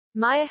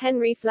Maya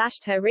Henry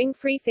flashed her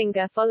ring-free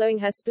finger following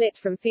her split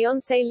from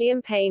fiancé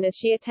Liam Payne as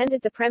she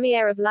attended the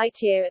premiere of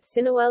Lightyear at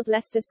Cineworld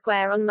Leicester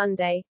Square on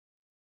Monday.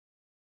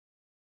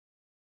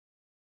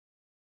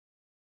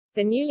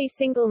 The newly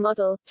single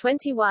model,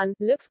 21,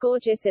 looked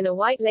gorgeous in a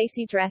white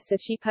lacy dress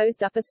as she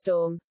posed up a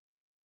storm.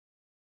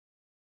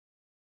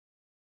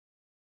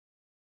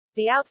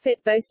 The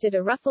outfit boasted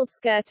a ruffled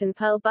skirt and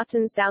pearl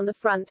buttons down the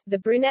front. The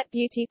brunette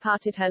beauty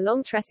parted her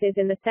long tresses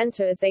in the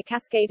center as they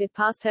cascaded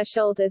past her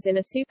shoulders in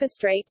a super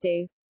straight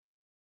do.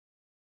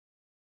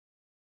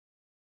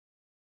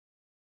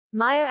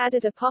 Maya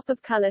added a pop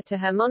of color to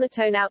her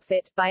monotone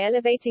outfit, by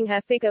elevating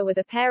her figure with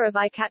a pair of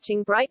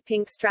eye-catching bright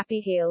pink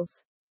strappy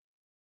heels.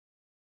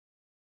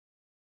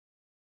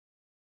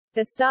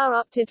 The star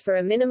opted for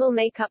a minimal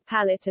makeup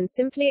palette and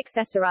simply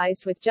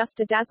accessorized with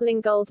just a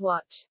dazzling gold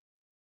watch.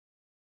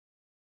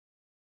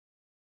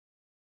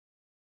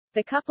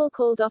 The couple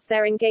called off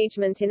their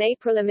engagement in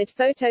April amid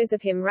photos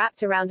of him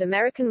wrapped around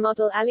American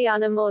model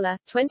Aliana Mawla,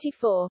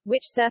 24,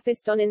 which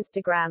surfaced on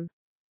Instagram.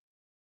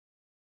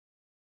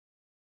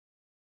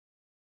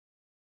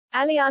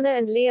 Aliana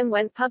and Liam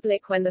went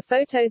public when the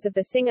photos of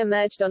the singer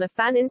merged on a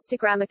fan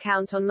Instagram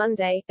account on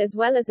Monday, as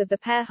well as of the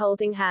pair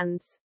holding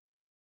hands.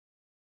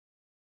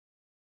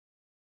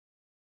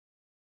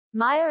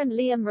 Maya and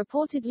Liam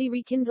reportedly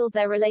rekindled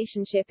their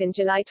relationship in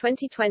July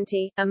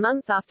 2020, a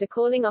month after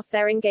calling off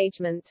their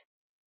engagement.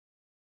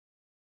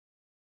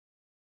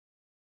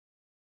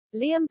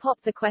 Liam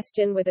popped the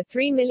question with a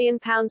 £3 million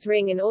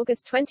ring in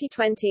August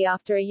 2020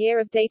 after a year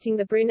of dating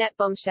the brunette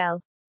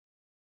bombshell.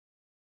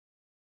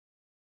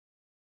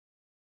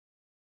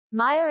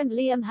 Maya and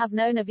Liam have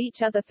known of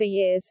each other for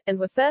years, and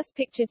were first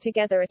pictured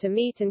together at a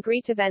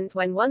meet-and-greet event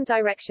when One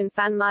Direction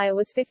fan Maya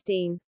was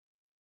 15.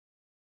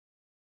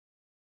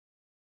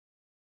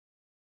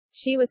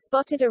 She was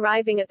spotted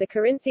arriving at the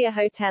Corinthia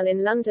Hotel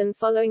in London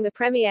following the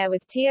premiere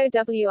with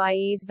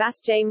TOWIE's Vas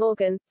J.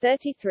 Morgan,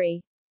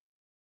 33.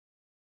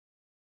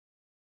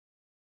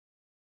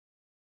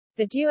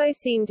 The duo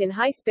seemed in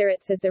high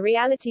spirits as the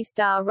reality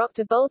star rocked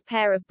a bold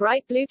pair of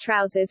bright blue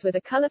trousers with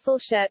a colorful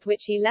shirt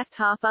which he left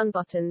half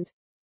unbuttoned.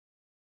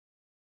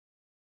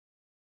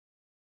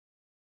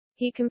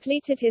 He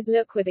completed his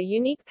look with a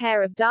unique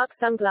pair of dark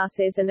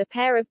sunglasses and a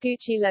pair of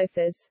Gucci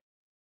loafers.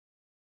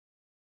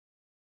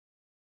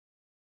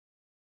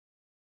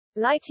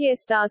 Lightyear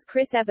stars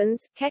Chris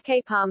Evans,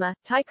 Keke Palmer,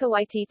 Taika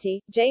Waititi,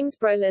 James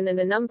Brolin and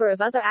a number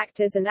of other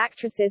actors and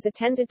actresses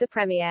attended the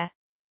premiere.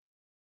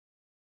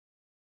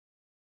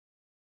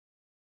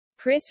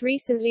 Chris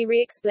recently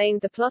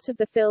re-explained the plot of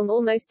the film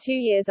almost 2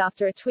 years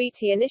after a tweet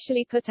he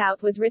initially put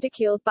out was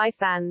ridiculed by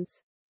fans.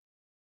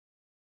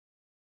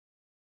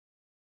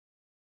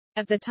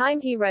 At the time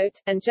he wrote,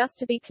 "And just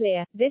to be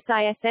clear, this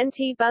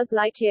isn't Buzz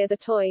Lightyear the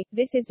toy,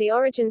 this is the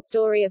origin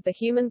story of the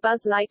human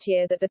Buzz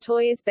Lightyear that the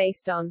toy is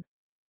based on."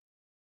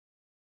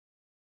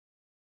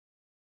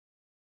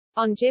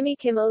 On Jimmy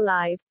Kimmel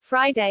Live,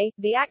 Friday,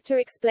 the actor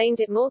explained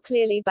it more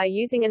clearly by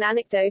using an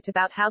anecdote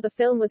about how the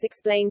film was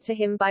explained to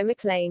him by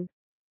McLean.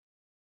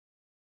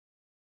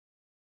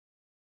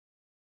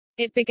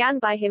 It began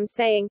by him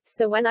saying,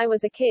 "So when I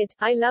was a kid,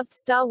 I loved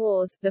Star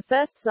Wars." The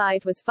first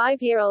slide was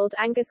 5-year-old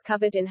Angus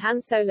covered in Han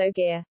Solo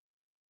gear.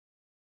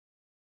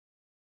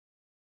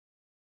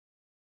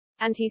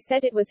 And he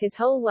said it was his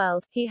whole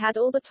world, he had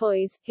all the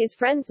toys, his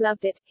friends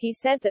loved it. He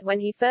said that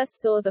when he first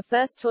saw the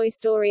first Toy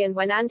Story and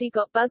when Andy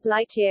got Buzz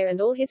Lightyear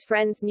and all his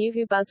friends knew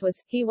who Buzz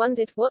was, he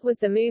wondered, what was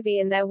the movie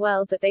in their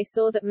world that they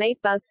saw that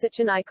made Buzz such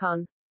an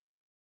icon?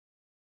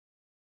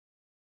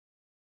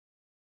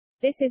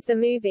 "This is the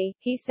movie,"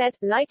 he said.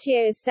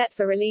 Lightyear is set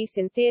for release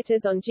in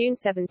theaters on June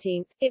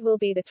 17. It will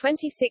be the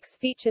 26th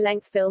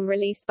feature-length film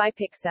released by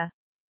Pixar.